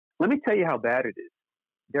Let me tell you how bad it is.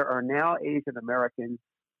 There are now Asian Americans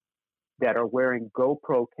that are wearing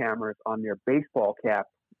GoPro cameras on their baseball cap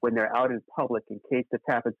when they're out in public in case this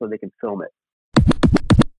happens so they can film it.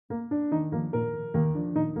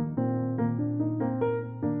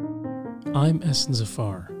 I'm Essen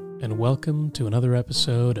Zafar, and welcome to another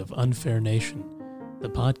episode of UnfairNation, the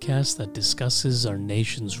podcast that discusses our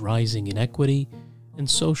nation's rising inequity and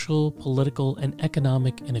social, political, and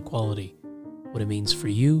economic inequality, what it means for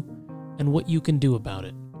you, and what you can do about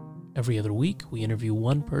it. Every other week, we interview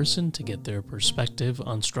one person to get their perspective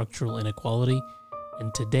on structural inequality,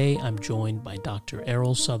 and today I'm joined by Dr.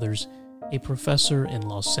 Erroll Southers, a professor in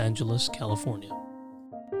Los Angeles, California.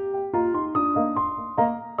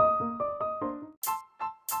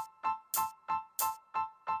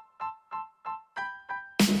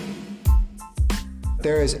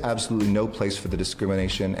 There is absolutely no place for the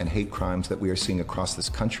discrimination and hate crimes that we are seeing across this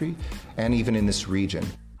country and even in this region.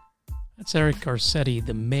 That's Eric Garcetti,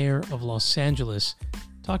 the mayor of Los Angeles,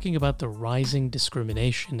 talking about the rising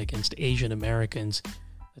discrimination against Asian Americans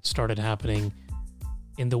that started happening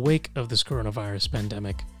in the wake of this coronavirus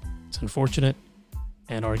pandemic. It's unfortunate,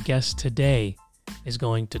 and our guest today is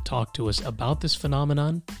going to talk to us about this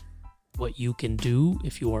phenomenon, what you can do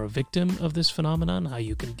if you are a victim of this phenomenon, how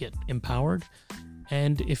you can get empowered,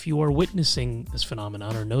 and if you are witnessing this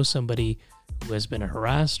phenomenon or know somebody who has been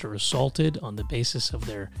harassed or assaulted on the basis of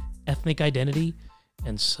their ethnic identity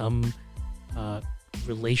and some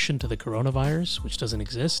relation to the coronavirus, which doesn't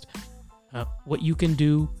exist, what you can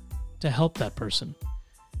do to help that person.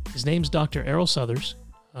 His name's Dr. Erroll Southers,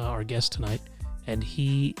 our guest tonight, and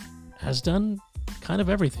he has done kind of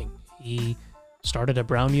everything. He started at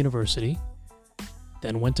Brown University,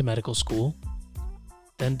 then went to medical school,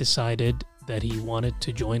 then decided that he wanted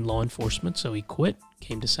to join law enforcement, so he quit,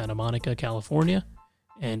 came to Santa Monica, California,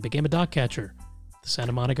 and became a dog catcher at the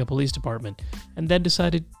Santa Monica Police Department, and then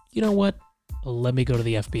decided, you know what, let me go to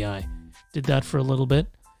the FBI. Did that for a little bit,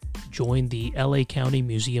 joined the LA County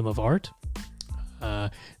Museum of Art,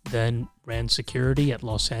 then ran security at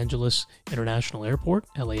Los Angeles International Airport,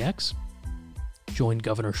 LAX, joined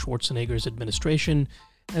Governor Schwarzenegger's administration.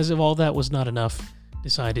 As if all that was not enough,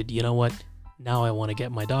 decided, you know what, now I want to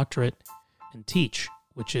get my doctorate and teach,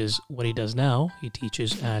 which is what he does now. He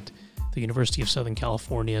teaches at the University of Southern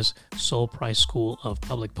California's Sol Price School of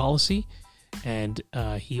Public Policy, and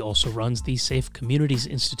he also runs the Safe Communities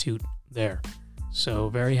Institute there. So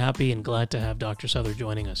very happy and glad to have Dr. Southers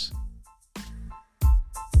joining us.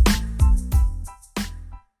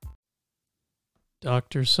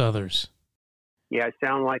 Dr. Southers. Yeah, I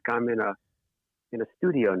sound like I'm in a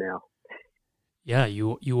studio now. Yeah,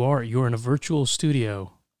 you are. You're in a virtual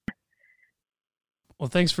studio. Well,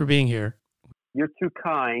 thanks for being here. You're too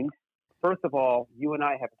kind. First of all, you and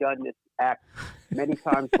I have done this act many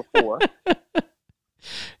times before.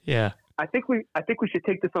 Yeah. I think we should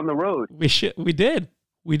take this on the road. We did.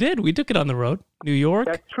 We took it on the road. New York.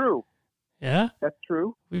 That's true. Yeah. That's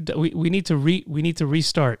true. We need to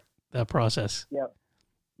restart that process. Yeah.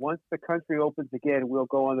 Once the country opens again, we'll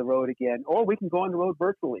go on the road again, or we can go on the road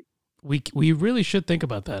virtually. We really should think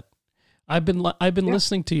about that. I've been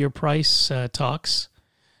listening to your Price talks,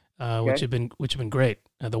 which have been great.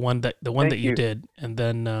 The one that you did, and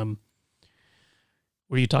then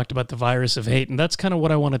where you talked about the virus of hate, and that's kind of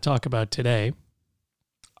what I want to talk about today.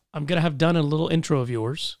 I'm gonna have done a little intro of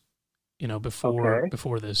yours,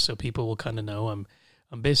 before this, so people will kind of know.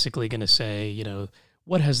 I'm basically gonna say,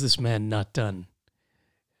 what has this man not done?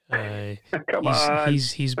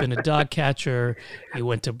 He's been a dog catcher. He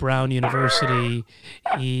went to Brown University.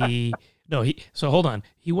 So hold on.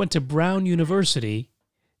 He went to Brown University,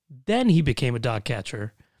 then he became a dog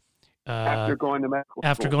catcher. After going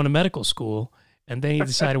to medical school. And then he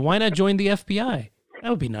decided, why not join the FBI? That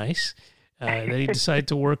would be nice. Then he decided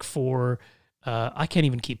to work for, I can't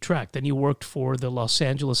even keep track. Then you worked for the Los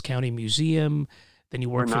Angeles County Museum. Then you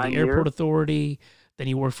worked for the Airport Authority. Then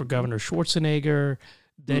you worked for Governor Schwarzenegger.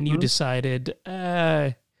 Then you decided,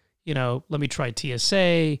 let me try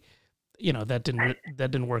TSA. That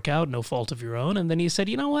didn't work out. No fault of your own. And then you said,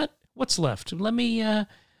 you know what? What's left? Let me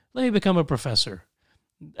become a professor.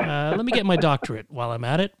 Let me get my doctorate while I'm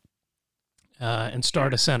at it, and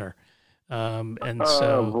start a center.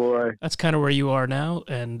 So that's kind of where you are now.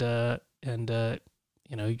 And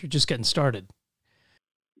you're just getting started.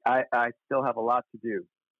 I still have a lot to do.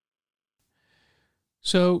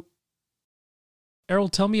 So,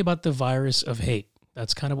 Erroll, tell me about the virus of hate.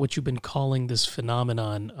 That's kind of what you've been calling this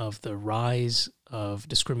phenomenon of the rise of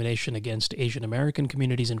discrimination against Asian American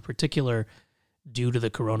communities in particular due to the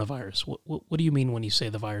coronavirus. What do you mean when you say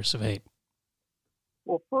the virus of hate?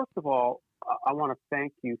 Well, first of all, I want to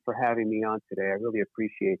thank you for having me on today. I really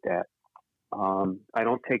appreciate that. I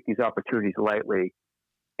don't take these opportunities lightly.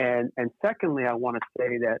 And secondly, I want to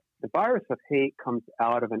say that the virus of hate comes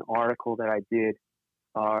out of an article that I did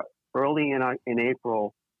early in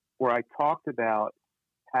April, where I talked about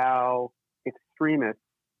how extremists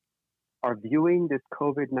are viewing this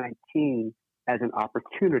COVID-19 as an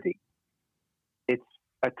opportunity. It's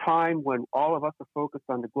a time when all of us are focused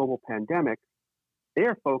on the global pandemic. They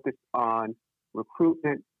are focused on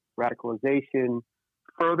recruitment, radicalization,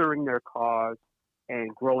 furthering their cause,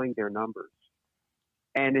 and growing their numbers.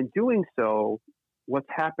 And in doing so, what's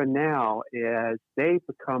happened now is they've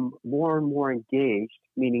become more and more engaged,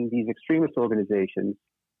 meaning these extremist organizations.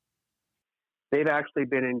 They've actually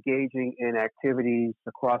been engaging in activities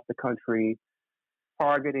across the country,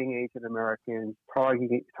 targeting Asian Americans,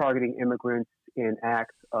 targeting immigrants in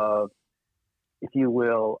acts of, if you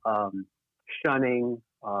will, shunning,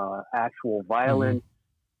 actual violence,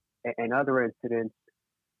 and other incidents,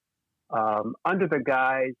 under the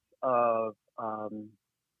guise of,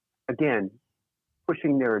 again,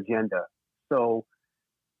 pushing their agenda. So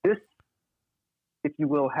this, if you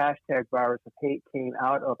will, hashtag virus of hate came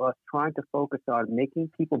out of us trying to focus on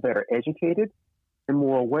making people better educated and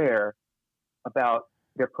more aware about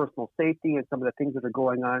their personal safety and some of the things that are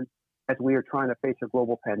going on as we are trying to face a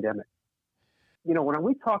global pandemic. You know, when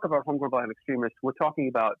we talk about homegrown violent extremists, we're talking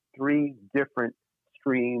about three different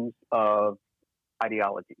streams of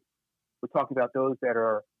ideology. We're talking about those that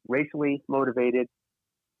are racially motivated,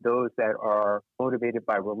 those that are motivated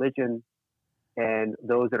by religion, and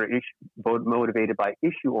those that are motivated by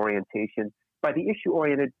issue orientation. By the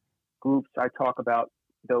issue-oriented groups, I talk about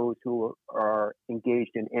those who are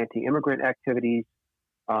engaged in anti-immigrant activities,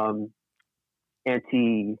 anti-gay,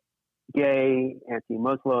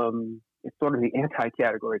 anti-Muslim. It's sort of the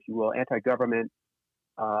anti-category, if you will, anti-government.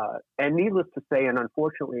 And needless to say, and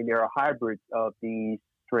unfortunately, there are hybrids of these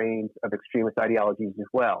strains of extremist ideologies as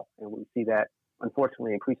well. And we see that,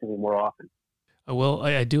 unfortunately, increasingly more often. Well,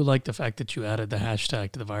 I do like the fact that you added the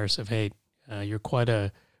hashtag to the virus of hate. You're quite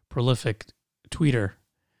a prolific tweeter.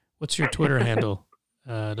 What's your Twitter handle,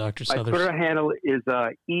 Dr. Southers? My Twitter handle is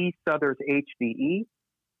eSouthersHVE,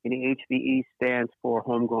 and the HVE stands for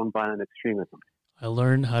Homegrown Violent Extremism. I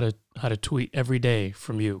learn how to tweet every day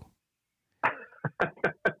from you.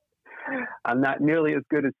 I'm not nearly as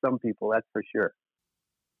good as some people, that's for sure.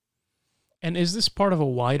 And is this part of a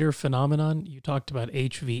wider phenomenon? You talked about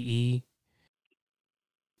HVE.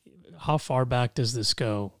 How far back does this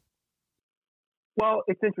go? Well,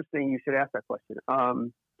 it's interesting you should ask that question.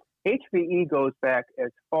 HVE goes back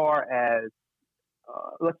as far as,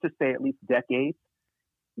 let's just say at least decades.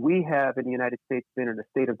 We have in the United States been in a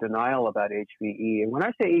state of denial about HVE. And when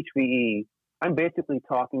I say HVE, I'm basically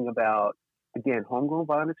talking about, again, homegrown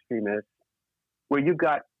violent extremists, where you've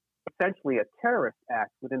got essentially a terrorist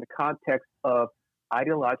act within the context of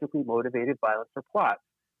ideologically motivated violence or plots.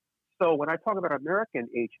 So when I talk about American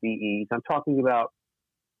HVEs, I'm talking about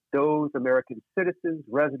those American citizens,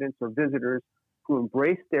 residents, or visitors who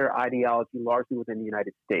embrace their ideology largely within the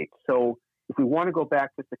United States. So if we want to go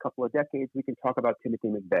back just a couple of decades, we can talk about Timothy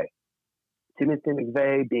McVeigh. Timothy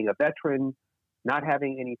McVeigh being a veteran, not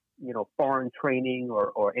having any foreign training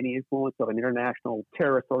or any influence of an international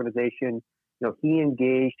terrorist organization. He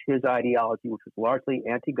engaged his ideology, which was largely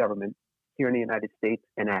anti-government, here in the United States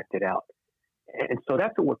and acted out. And so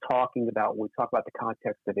that's what we're talking about when we talk about the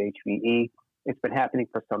context of HVE. It's been happening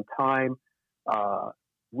for some time.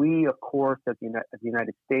 We, of course, as the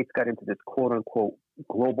United States got into this quote-unquote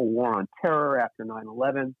global war on terror after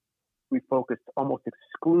 9/11, we focused almost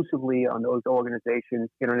exclusively on those organizations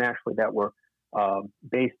internationally that were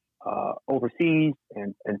based overseas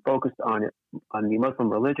and focused on the Muslim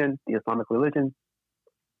religion, the Islamic religion,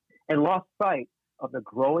 and lost sight of the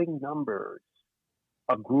growing numbers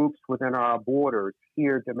of groups within our borders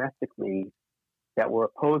here domestically that were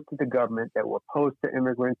opposed to the government, that were opposed to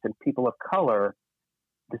immigrants and people of color.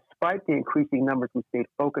 Despite the increasing numbers, we stayed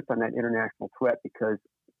focused on that international threat because,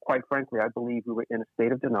 quite frankly, I believe we were in a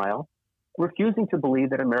state of denial, refusing to believe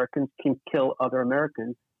that Americans can kill other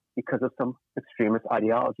Americans because of some extremist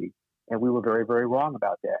ideology. And we were very, very wrong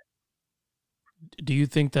about that. Do you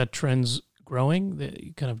think that trend's growing,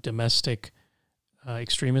 the kind of domestic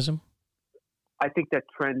extremism? I think that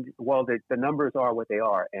trend, well, the numbers are what they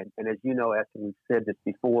are. And as you know, Esther, we've said this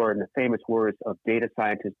before in the famous words of data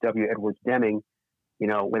scientist W. Edwards Deming,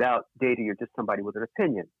 without data, you're just somebody with an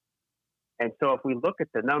opinion. And so if we look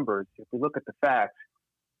at the numbers, if we look at the facts,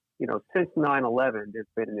 since 9/11, there's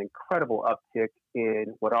been an incredible uptick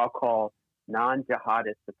in what I'll call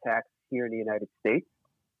non-jihadist attacks here in the United States.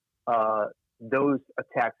 those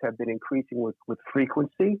attacks have been increasing with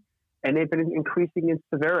frequency, and they've been increasing in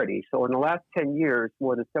severity. So in the last 10 years,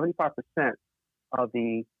 more than 75% of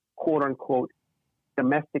the quote-unquote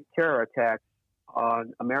domestic terror attacks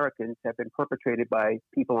on Americans have been perpetrated by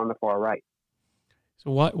people on the far right.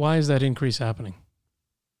 So why is that increase happening?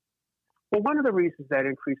 Well, one of the reasons that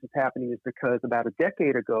increase is happening is because about a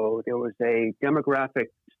decade ago, there was a demographic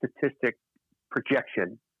statistic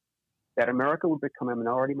projection that America would become a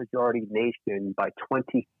minority-majority nation by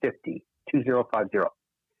 2050, 2050.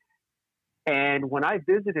 And when I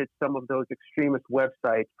visited some of those extremist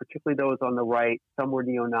websites, particularly those on the right, some were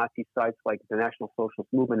neo-Nazi sites like the National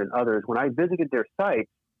Socialist Movement and others, when I visited their sites,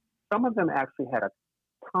 some of them actually had a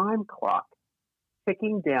time clock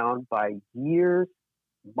ticking down by years,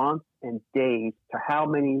 months, and days to how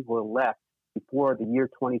many were left before the year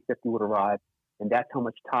 2050 would arrive, and that's how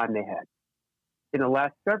much time they had. In the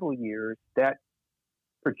last several years, that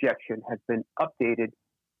projection has been updated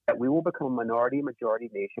that we will become a minority-majority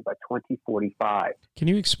nation by 2045. Can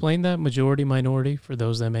you explain that majority-minority for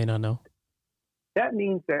those that may not know? That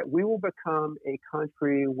means that we will become a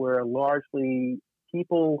country where largely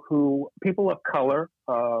people of color,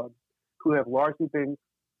 who have largely been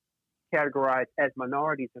categorized as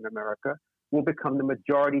minorities in America, will become the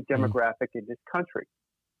majority demographic in this country.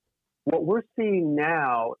 What we're seeing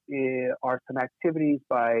now are some activities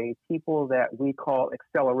by people that we call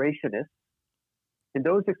accelerationists. And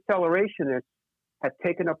those accelerationists have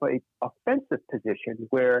taken up an offensive position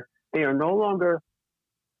where they are no longer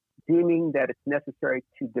deeming that it's necessary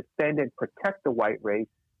to defend and protect the white race.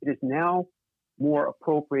 It is now more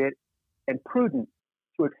appropriate and prudent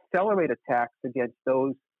to accelerate attacks against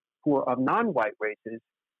those who are of non-white races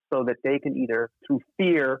so that they can either, through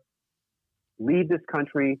fear, leave this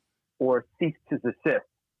country or cease to desist.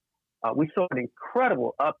 We saw an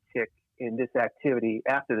incredible uptick in this activity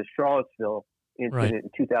after the Charlottesville incident in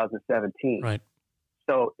 2017. Right.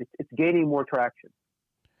 So it's gaining more traction.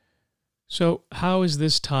 So how is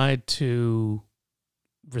this tied to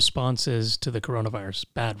responses to the coronavirus,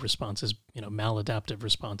 bad responses, maladaptive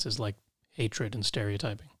responses like hatred and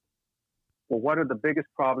stereotyping? Well, one of the biggest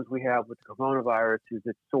problems we have with the coronavirus is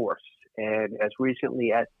its source. And as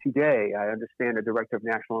recently as today, I understand the Director of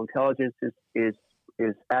National Intelligence is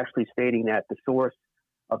actually stating that the source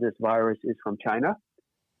of this virus is from China.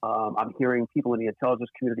 I'm hearing people in the intelligence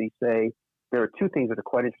community say there are two things that are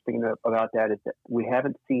quite interesting about that is that we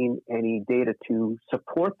haven't seen any data to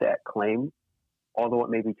support that claim, although it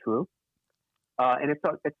may be true. And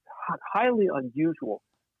it's highly unusual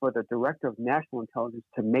for the Director of National Intelligence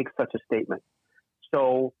to make such a statement.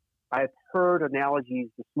 So I've heard analogies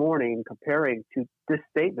this morning comparing to this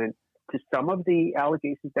statement to some of the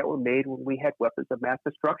allegations that were made when we had weapons of mass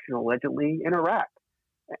destruction allegedly in Iraq.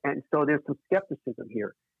 And so there's some skepticism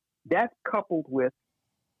here. That coupled with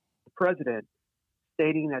the president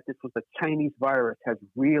stating that this was a Chinese virus has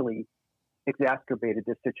really exacerbated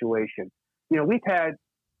this situation. We've had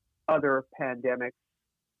other pandemics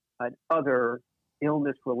and other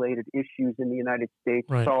illness-related issues in the United States,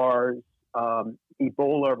 right. SARS,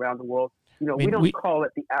 Ebola around the world. We don't call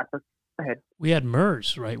it the Africa. Go ahead. We had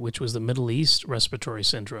MERS, right, which was the Middle East respiratory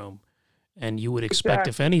syndrome. And you would expect,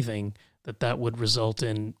 if anything, that would result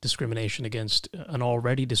in discrimination against an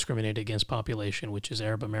already discriminated against population, which is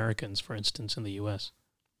Arab Americans, for instance, in the U.S.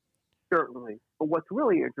 Certainly. But what's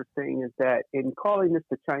really interesting is that in calling this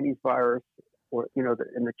the Chinese virus or,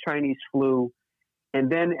 the Chinese flu, and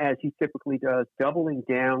then, as he typically does, doubling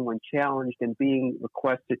down when challenged and being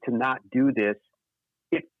requested to not do this,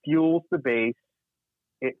 it fuels the base,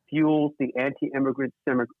 it fuels the anti-immigrant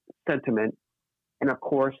sentiment, and of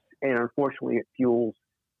course, and unfortunately, it fuels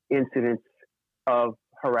incidents of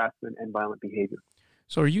harassment and violent behavior.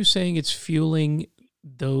 So are you saying it's fueling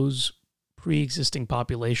those pre-existing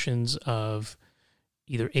populations of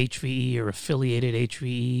either HVE or affiliated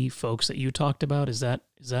HVE folks that you talked about? Is that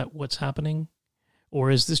what's happening? Or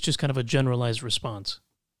is this just kind of a generalized response?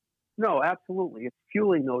 No, absolutely. It's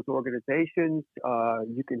fueling those organizations.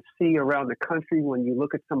 You can see around the country when you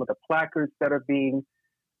look at some of the placards that are being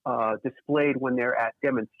displayed when they're at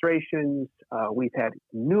demonstrations. We've had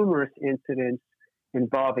numerous incidents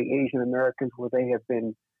involving Asian Americans where they have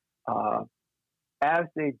been, as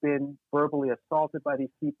they've been verbally assaulted by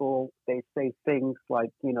these people, they say things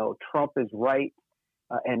like, Trump is right.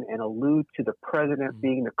 And allude to the president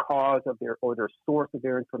being the cause of their source of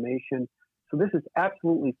their information. So this is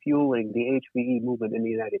absolutely fueling the HVE movement in the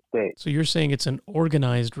United States. So you're saying it's an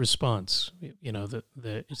organized response,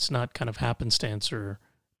 it's not kind of happenstance or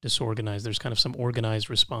disorganized. There's kind of some organized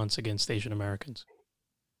response against Asian Americans.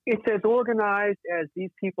 It's as organized as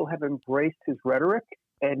these people have embraced his rhetoric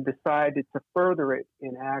and decided to further it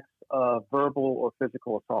in acts of verbal or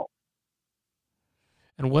physical assault.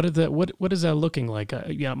 And what is that looking like?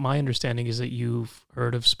 Yeah, my understanding is that you've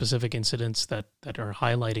heard of specific incidents that are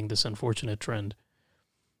highlighting this unfortunate trend.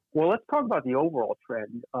 Well, let's talk about the overall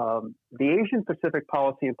trend. The Asian Pacific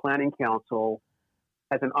Policy and Planning Council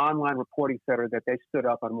has an online reporting center that they stood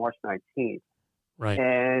up on March 19th. Right.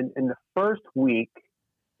 And in the first week,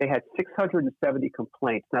 they had 670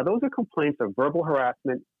 complaints. Now, those are complaints of verbal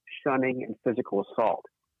harassment, shunning, and physical assault.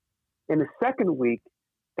 In the second week,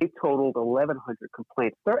 they totaled 1,100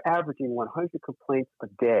 complaints. They're averaging 100 complaints a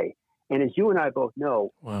day. And as you and I both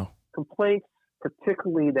know, wow, complaints,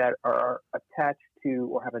 particularly that are attached to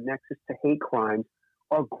or have a nexus to hate crimes,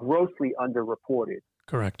 are grossly underreported.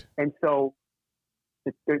 Correct. And so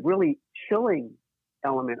the really chilling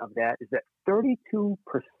element of that is that 32%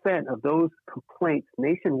 of those complaints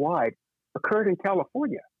nationwide occurred in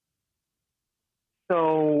California.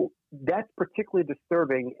 So that's particularly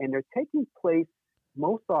disturbing, and they're taking place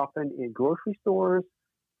most often in grocery stores,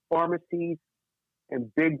 pharmacies, and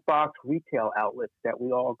big box retail outlets that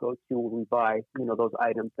we all go to when we buy, those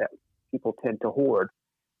items that people tend to hoard.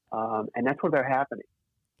 And that's where they're happening.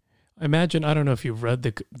 I imagine, I don't know if you've read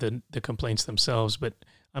the complaints themselves, but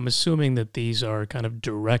I'm assuming that these are kind of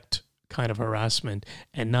direct kind of harassment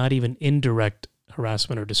and not even indirect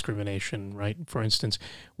harassment or discrimination, right? For instance,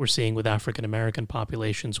 we're seeing with African American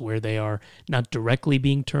populations where they are not directly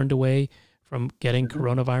being turned away from getting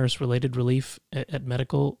coronavirus-related relief at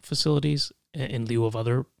medical facilities in lieu of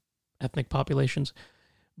other ethnic populations.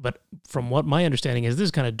 But from what my understanding is, this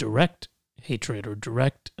is kind of direct hatred or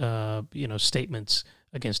direct, statements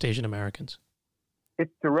against Asian Americans.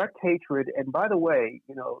 It's direct hatred. And by the way,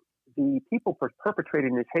 the people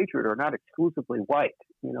perpetrating this hatred are not exclusively white.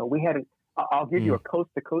 I'll give you a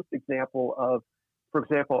coast-to-coast example of, for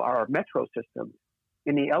example, our metro system.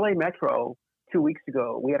 In the LA Metro, 2 weeks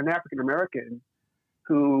ago, we had an African American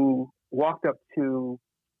who walked up to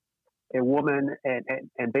a woman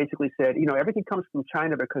and basically said, everything comes from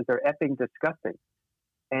China because they're effing disgusting,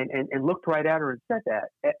 and looked right at her and said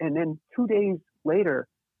that. And then 2 days later,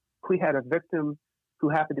 we had a victim who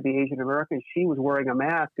happened to be Asian American. She was wearing a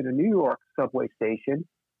mask in a New York subway station,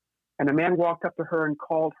 and a man walked up to her and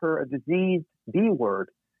called her a diseased B word.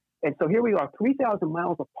 And so here we are, 3,000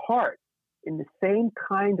 miles apart, in the same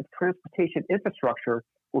kind of transportation infrastructure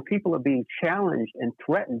where people are being challenged and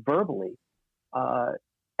threatened verbally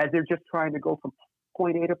as they're just trying to go from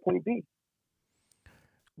point A to point B.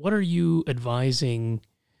 What are you advising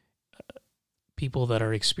people that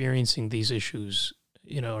are experiencing these issues?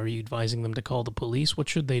 Are you advising them to call the police? What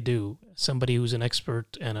should they do? Somebody who's an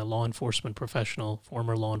expert and a law enforcement professional,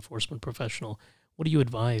 former law enforcement professional, what do you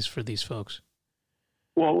advise for these folks?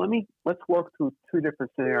 Well, let's work through two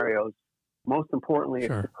different scenarios. Most importantly,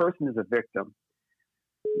 Sure. If the person is a victim,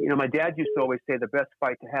 my dad used to always say the best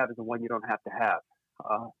fight to have is the one you don't have to have.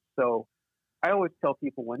 So I always tell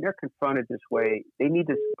people when they're confronted this way, they need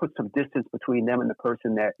to put some distance between them and the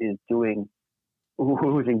person that is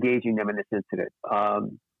who's engaging them in this incident.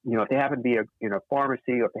 If they happen to be in a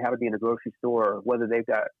pharmacy, or if they happen to be in a grocery store, or whether they've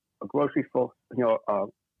got a grocery full, a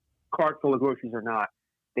cart full of groceries or not,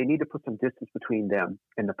 they need to put some distance between them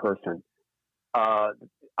and the person.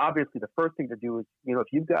 Obviously, the first thing to do is, if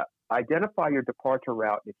you've identify your departure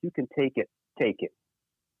route. If you can take it, take it.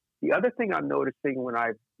 The other thing I'm noticing when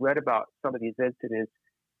I've read about some of these incidents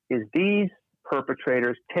is these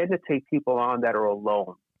perpetrators tend to take people on that are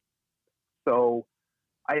alone. So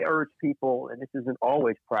I urge people, and this isn't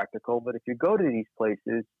always practical, but if you go to these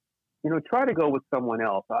places, try to go with someone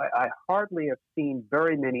else. I hardly have seen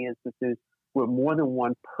very many instances where more than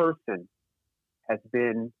one person has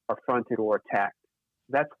been affronted or attacked.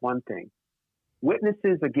 That's one thing.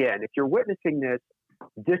 Witnesses, again, if you're witnessing this,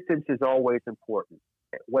 distance is always important.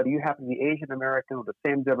 Whether you happen to be Asian American or the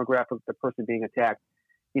same demographic of the person being attacked,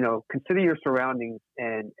 consider your surroundings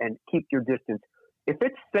and keep your distance. If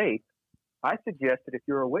it's safe, I suggest that if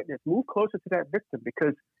you're a witness, move closer to that victim,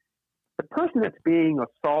 because the person that's being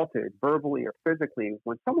assaulted verbally or physically,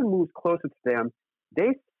 when someone moves closer to them, they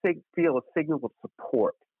feel a signal of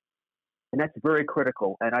support. And that's very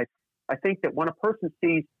critical. And I think that when a person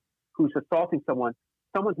sees who's assaulting someone,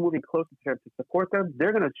 someone's moving closer to them to support them,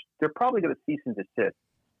 they're probably going to cease and desist.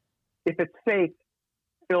 If it's safe,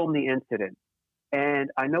 film the incident. And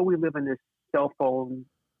I know we live in this cell phone,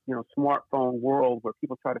 smartphone world where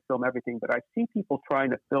people try to film everything, but I see people trying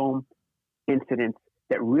to film incidents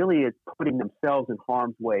that really is putting themselves in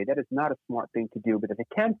harm's way. That is not a smart thing to do, but if they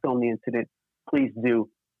can film the incident, please do.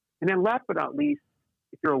 And then last but not least,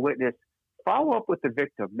 if you're a witness, follow up with the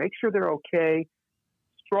victim. Make sure they're okay.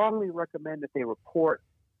 Strongly recommend that they report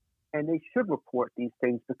and they should report these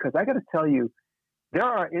things, because I got to tell you, there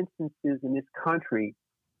are instances in this country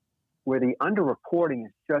where the underreporting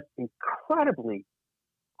is just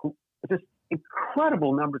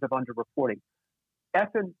incredible numbers of underreporting.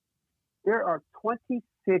 There are 20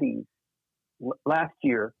 cities last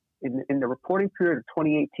year in the reporting period of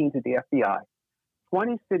 2018 to the FBI,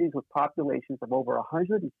 20 cities with populations of over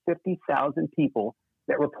 150,000 people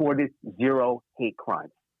that reported zero hate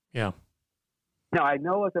crimes. Yeah. Now, I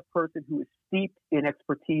know as a person who is steeped in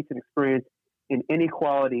expertise and experience in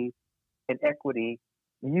inequality and equity,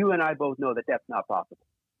 you and I both know that that's not possible.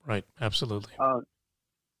 Right. Absolutely.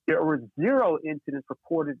 There were zero incidents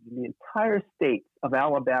reported in the entire states of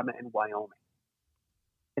Alabama and Wyoming.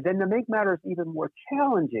 And then to make matters even more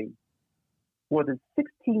challenging, more than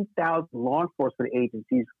 16,000 law enforcement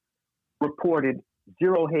agencies reported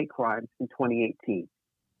zero hate crimes in 2018.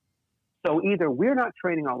 So either we're not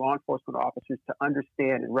training our law enforcement officers to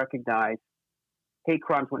understand and recognize hate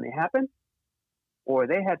crimes when they happen, or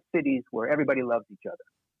they have cities where everybody loves each other.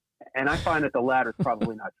 And I find that the latter is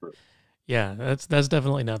probably not true. Yeah, that's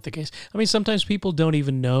definitely not the case. I mean, sometimes people don't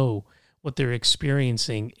even know what they're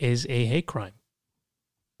experiencing is a hate crime.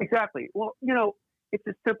 Exactly. Well, it's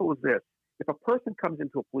as simple as this. If a person comes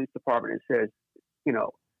into a police department and says,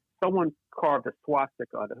 someone carved a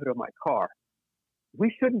swastika on the hood of my car,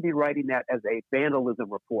 we shouldn't be writing that as a vandalism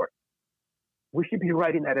report. We should be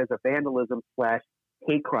writing that as a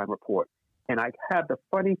vandalism/hate crime report. And I have the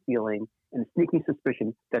funny feeling and sneaky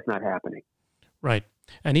suspicion that's not happening. Right.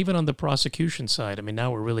 And even on the prosecution side, I mean,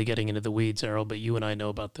 now we're really getting into the weeds, Erroll, but you and I know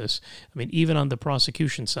about this. I mean, even on the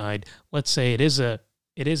prosecution side, let's say it is a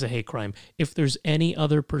hate crime. If there's any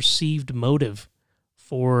other perceived motive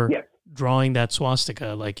for drawing that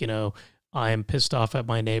swastika, like, I am pissed off at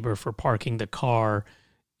my neighbor for parking the car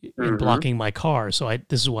and blocking my car, so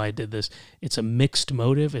this is why I did this. It's a mixed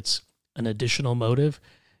motive. It's an additional motive.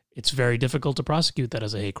 It's very difficult to prosecute that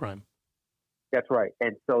as a hate crime. That's right.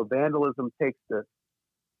 And so vandalism takes the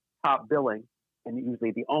top billing and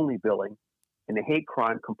usually the only billing, and the hate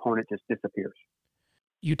crime component just disappears.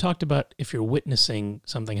 You talked about if you're witnessing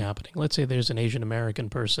something happening. Let's say there's an Asian American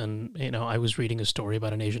person. I was reading a story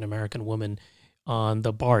about an Asian American woman on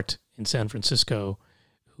the BART in San Francisco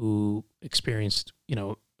who experienced,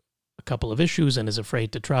 a couple of issues and is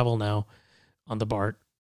afraid to travel now on the BART.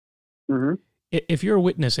 Mm-hmm. If you're a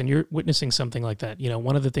witness and you're witnessing something like that,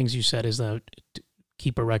 one of the things you said is that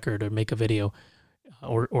keep a record or make a video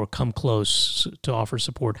or come close to offer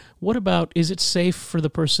support. What about, is it safe for the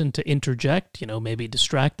person to interject, maybe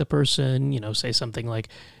distract the person, say something like,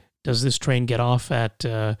 does this train get off at,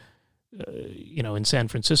 in San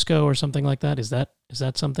Francisco or something like that? Is that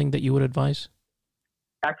something that you would advise?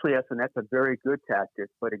 Actually, yes, and that's a very good tactic.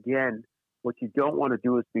 But again, what you don't want to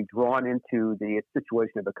do is be drawn into the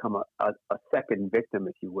situation and become a second victim,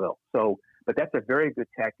 if you will. But that's a very good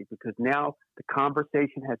tactic, because now the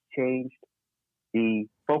conversation has changed, the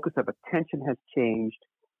focus of attention has changed,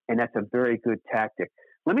 and that's a very good tactic.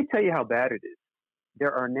 Let me tell you how bad it is.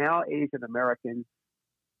 There are now Asian Americans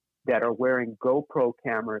that are wearing GoPro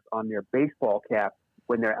cameras on their baseball caps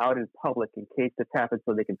when they're out in public in case this happens,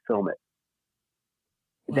 so they can film it.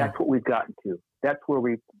 Wow. That's what we've gotten to. That's where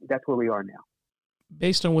we are now.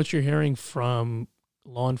 Based on what you're hearing from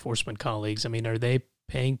law enforcement colleagues, I mean, are they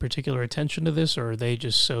paying particular attention to this, or are they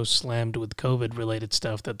just so slammed with COVID-related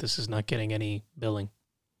stuff that this is not getting any billing?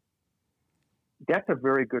 That's a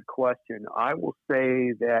very good question. I will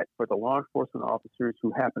say that for the law enforcement officers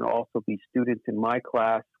who happen to also be students in my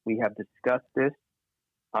class, we have discussed this.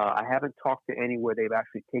 I haven't talked to any where they've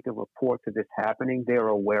actually taken reports of this happening. They're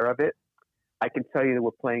aware of it. I can tell you that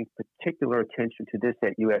we're paying particular attention to this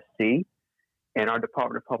at USC, and our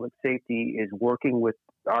Department of Public Safety is working with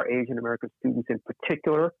our Asian American students in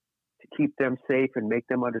particular to keep them safe and make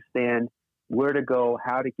them understand where to go,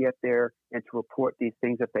 how to get there, and to report these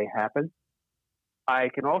things if they happen. I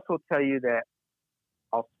can also tell you that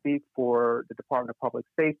I'll speak for the Department of Public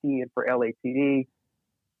Safety and for LAPD.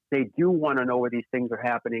 They do want to know where these things are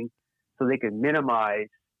happening so they can minimize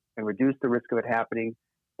and reduce the risk of it happening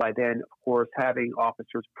by then, of course, having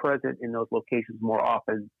officers present in those locations more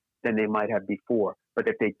often than they might have before. But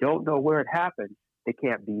if they don't know where it happened, they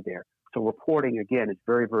can't be there. So reporting, again, is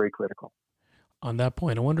very, very critical. On that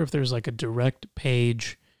point, I wonder if there's like a direct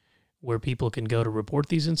page where people can go to report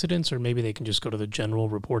these incidents, or maybe they can just go to the general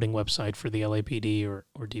reporting website for the LAPD or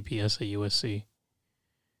DPS at USC.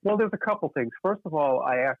 Well, there's a couple things. First of all,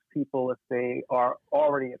 I ask people if they are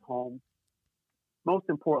already at home. Most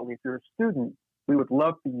importantly, if you're a student, we would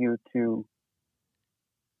love for you to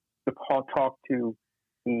talk to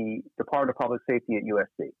the Department of Public Safety at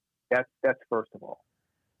USC. That's first of all.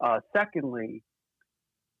 Secondly,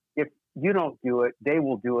 if you don't do it, they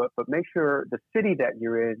will do it, but make sure the city that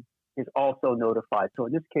you're in is also notified. So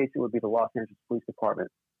in this case, it would be the Los Angeles Police Department.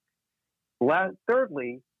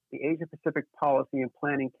 Thirdly, the Asia Pacific Policy and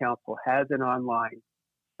Planning Council has an online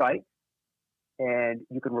site, and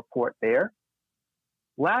you can report there.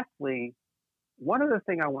 Lastly, one other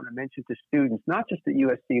thing I want to mention to students, not just at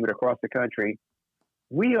USC, but across the country,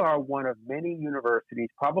 we are one of many universities,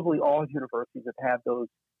 probably all universities, that have those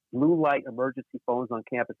blue light emergency phones on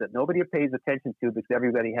campus that nobody pays attention to because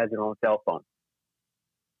everybody has their own cell phone.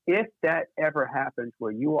 If that ever happens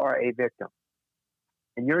where you are a victim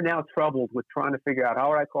and you're now troubled with trying to figure out how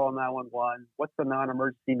would I call 911, what's the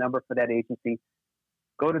non-emergency number for that agency,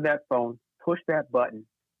 go to that phone, push that button,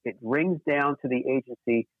 it rings down to the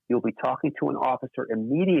agency, you'll be talking to an officer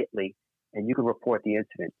immediately, and you can report the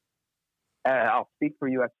incident. I'll speak for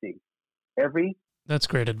USC. That's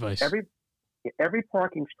great advice. Every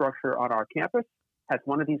parking structure on our campus has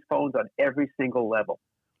one of these phones on every single level.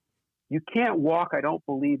 You can't walk, I don't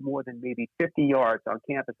believe, more than maybe 50 yards on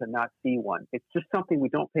campus and not see one. It's just something we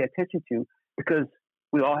don't pay attention to because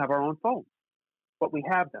we all have our own phones. But we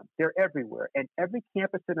have them. They're everywhere. And every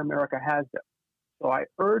campus in America has them. So I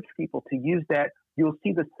urge people to use that. You'll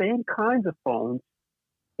see the same kinds of phones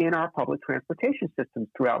in our public transportation systems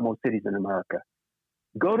throughout most cities in America.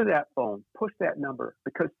 Go to that phone, push that number,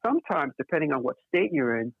 because sometimes, depending on what state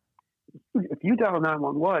you're in, if you dial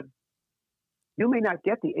 911, you may not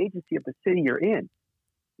get the agency of the city you're in.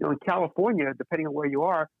 You know, in California, depending on where you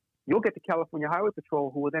are, you'll get the California Highway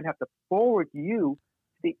Patrol, who will then have to forward you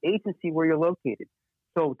to the agency where you're located.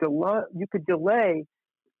 So you could delay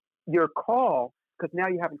your call because now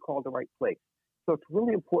you haven't called the right place. So it's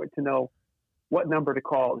really important to know what number to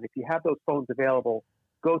call. And if you have those phones available,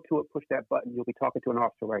 go to it, push that button. You'll be talking to an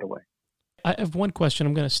officer right away. I have one question.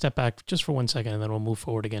 I'm going to step back just for 1 second and then we'll move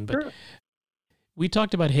forward again. But sure. We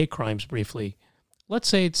talked about hate crimes briefly. Let's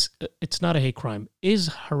say it's not a hate crime. Is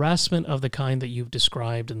harassment of the kind that you've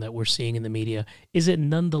described and that we're seeing in the media, is it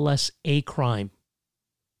nonetheless a crime?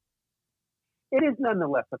 It is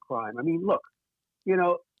nonetheless a crime. I mean, look, you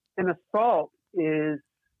know, an assault is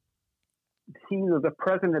seen as the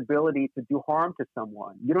present ability to do harm to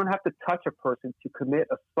someone. You don't have to touch a person to commit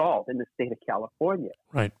assault in the state of California.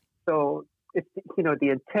 Right. So it's, you know, the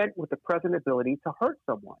intent with the present ability to hurt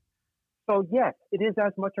someone. So yes, it is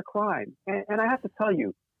as much a crime. And I have to tell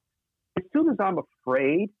you, as soon as I'm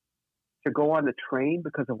afraid to go on the train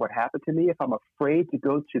because of what happened to me, if I'm afraid to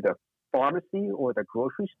go to the pharmacy or the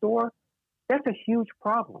grocery store, that's a huge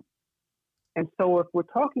problem. And so if we're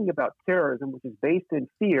talking about terrorism, which is based in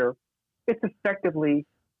fear, it's effectively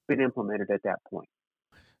been implemented at that point.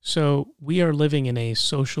 So we are living in a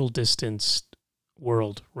social distanced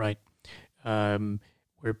world, right?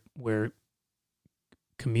 Where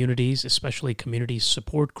communities, especially community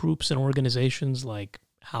support groups and organizations like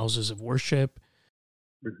houses of worship,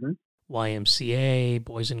 YMCA,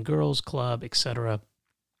 Boys and Girls Club, etc.,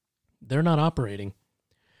 they're not operating.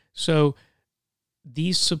 So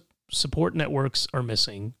these support networks are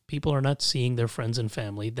missing. People are not seeing their friends and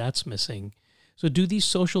family. That's missing. So do these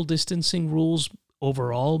social distancing rules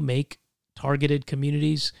overall make targeted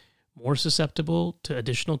communities more susceptible to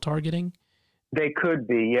additional targeting? They could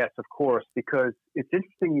be, yes, of course, because it's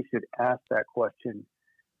interesting you should ask that question.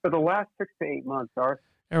 For the last 6 to 8 months,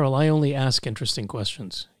 Erroll, I only ask interesting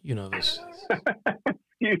questions. You know this.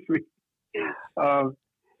 Excuse me. For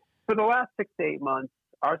the last 6 to 8 months,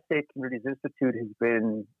 our State Communities Institute has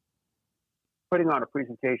been putting on a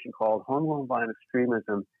presentation called Homegrown Violent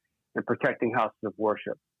Extremism and Protecting Houses of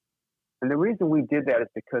Worship. And the reason we did that is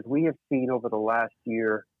because we have seen over the last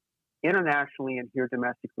year, internationally and here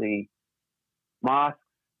domestically, mosques,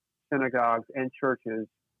 synagogues, and churches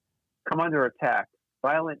come under attack,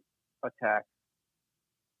 violent attack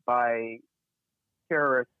by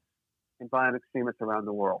terrorists and violent extremists around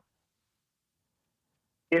the world.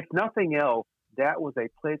 If nothing else, that was a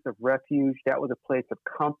place of refuge, that was a place of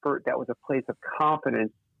comfort, that was a place of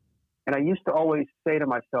confidence. And I used to always say to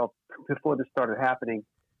myself before this started happening,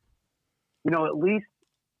 you know, at least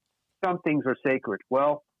some things are sacred.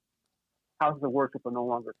 Well, houses of worship are no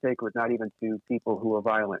longer sacred, not even to people who are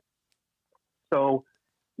violent. So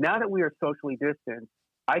now that we are socially distanced,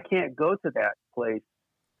 I can't go to that place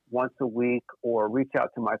once a week or reach out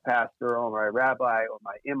to my pastor or my rabbi or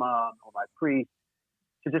my imam or my priest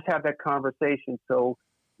to just have that conversation. So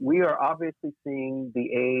we are obviously seeing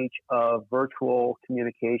the age of virtual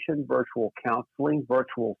communication, virtual counseling,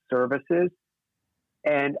 virtual services.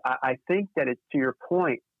 And I think that it's, to your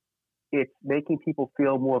point, it's making people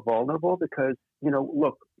feel more vulnerable because, you know,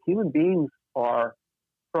 look, human beings are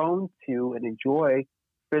prone to and enjoy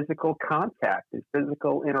physical contact and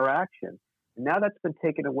physical interaction. And now that's been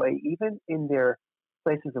taken away even in their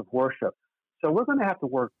places of worship. So we're going to have to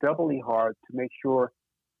work doubly hard to make sure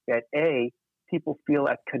that A, people feel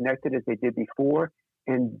as connected as they did before,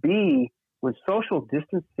 and B, when social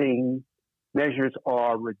distancing measures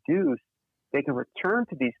are reduced, they can return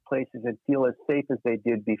to these places and feel as safe as they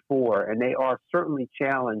did before. And they are certainly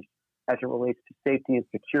challenged as it relates to safety and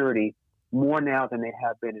security more now than they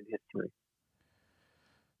have been in history.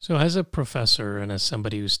 So as a professor and as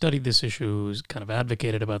somebody who studied this issue, who's kind of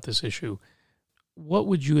advocated about this issue, what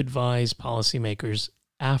would you advise policymakers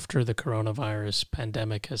after the coronavirus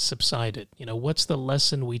pandemic has subsided? You know, what's the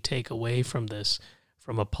lesson we take away from this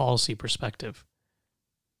from a policy perspective?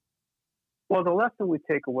 Well, the lesson we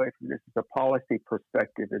take away from this is a policy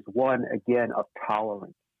perspective is one, again, of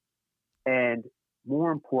tolerance. And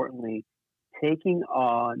more importantly, taking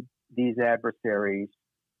on these adversaries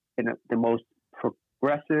in the most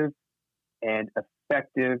progressive and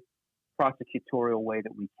effective prosecutorial way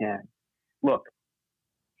that we can. Look,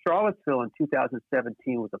 Charlottesville in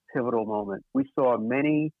 2017 was a pivotal moment. We saw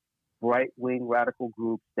many right-wing radical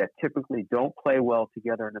groups that typically don't play well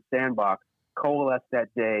together in a sandbox coalesce that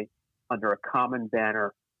day under a common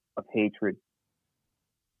banner of hatred.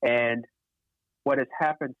 And what has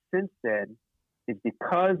happened since then is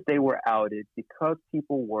because they were outed, because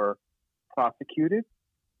people were prosecuted,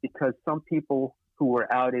 because some people who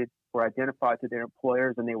were outed were identified to their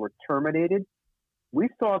employers and they were terminated, we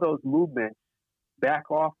saw those movements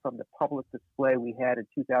back off from the public display we had in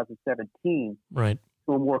 2017 right.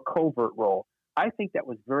 to a more covert role. I think that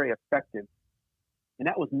was very effective. And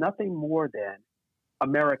that was nothing more than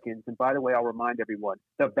Americans, and by the way, I'll remind everyone,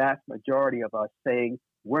 the vast majority of us saying,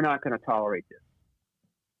 we're not going to tolerate this.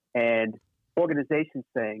 And organizations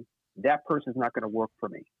saying, that person's not going to work for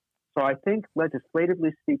me. So I think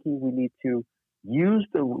legislatively speaking, we need to use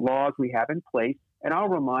the laws we have in place. And I'll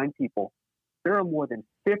remind people, there are more than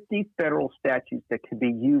 50 federal statutes that can be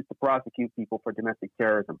used to prosecute people for domestic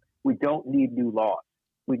terrorism. We don't need new laws.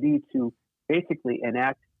 We need to basically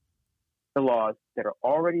enact the laws that are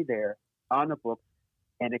already there on the books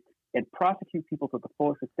and prosecute people to the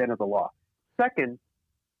fullest extent of the law. Second,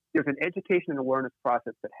 there's an education and awareness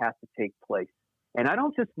process that has to take place. And I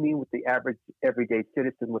don't just mean with the average everyday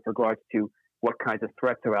citizen with regards to what kinds of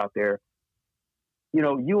threats are out there. You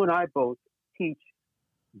know, you and I both teach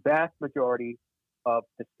vast majority of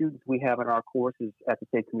the students we have in our courses at the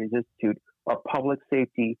State Community Institute are public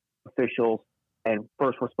safety officials and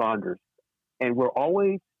first responders. And we're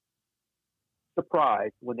always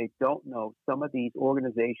surprised when they don't know some of these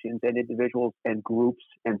organizations and individuals and groups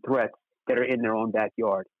and threats that are in their own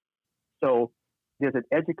backyard. So there's an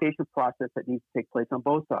education process that needs to take place on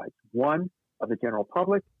both sides. One, of the general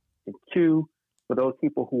public, and two, for those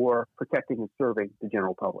people who are protecting and serving the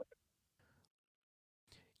general public.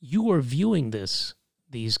 You are viewing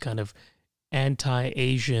these kind of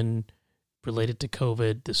anti-Asian related to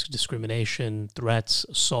COVID, this discrimination, threats,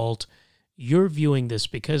 assault. You're viewing this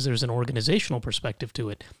because there's an organizational perspective to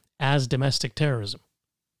it as domestic terrorism.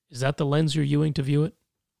 Is that the lens you're using to view it?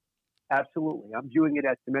 Absolutely. I'm viewing it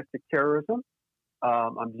as domestic terrorism.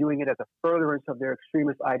 I'm viewing it as a furtherance of their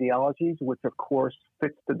extremist ideologies, which of course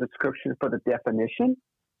fits the description for the definition.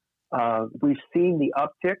 We've seen the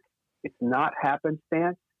uptick. It's not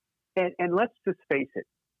happenstance. And let's just face it.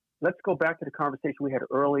 Let's go back to the conversation we had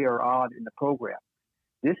earlier on in the program.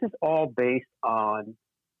 This is all based on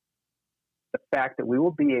the fact that we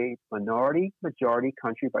will be a minority-majority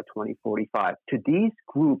country by 2045. To these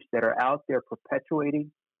groups that are out there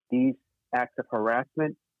perpetuating these acts of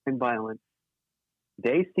harassment and violence,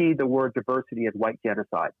 they see the word diversity as white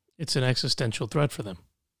genocide. It's an existential threat for them.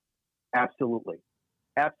 Absolutely.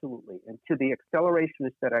 Absolutely. And to the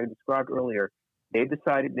accelerationists that I described earlier, they've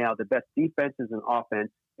decided now the best defense is an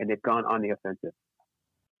offense, and they've gone on the offensive.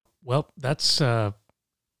 Well, that's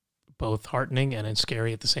both heartening and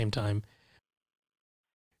scary at the same time.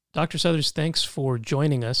 Dr. Southers, thanks for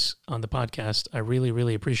joining us on the podcast. I really,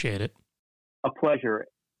 really appreciate it. A pleasure.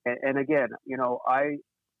 And again, you know, I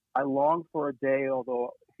long for a day, although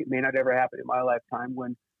it may not ever happen in my lifetime,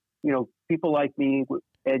 when, you know, people like me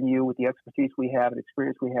and you with the expertise we have and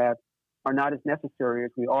experience we have are not as necessary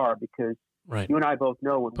as we are, because right. You and I both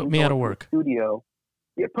know when put we me go out of into work. a studio,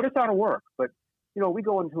 put us out of work. But, you know, we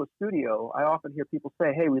go into a studio, I often hear people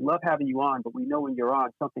say, hey, we love having you on, but we know when you're on,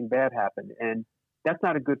 something bad happened. And that's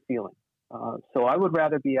not a good feeling. So I would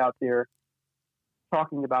rather be out there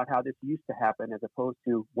talking about how this used to happen as opposed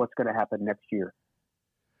to what's going to happen next year.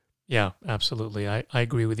 Yeah, absolutely. I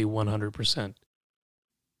agree with you 100%.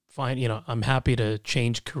 Fine. You know, I'm happy to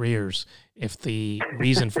change careers if the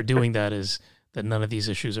reason for doing that is that none of these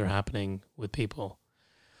issues are happening with people.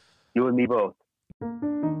 You and me both.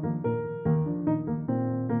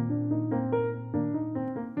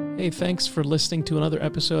 Hey, thanks for listening to another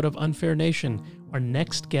episode of Unfair Nation. Our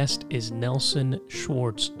next guest is Nelson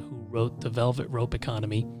Schwartz, who wrote The Velvet Rope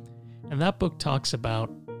Economy. And that book talks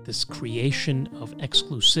about this creation of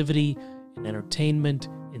exclusivity in entertainment,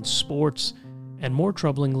 in sports, and more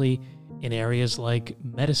troublingly, in areas like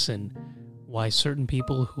medicine, why certain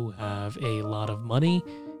people who have a lot of money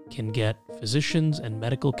can get physicians and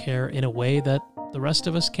medical care in a way that the rest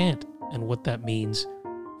of us can't, and what that means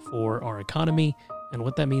for our economy and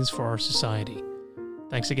what that means for our society.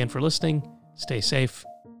 Thanks again for listening. Stay safe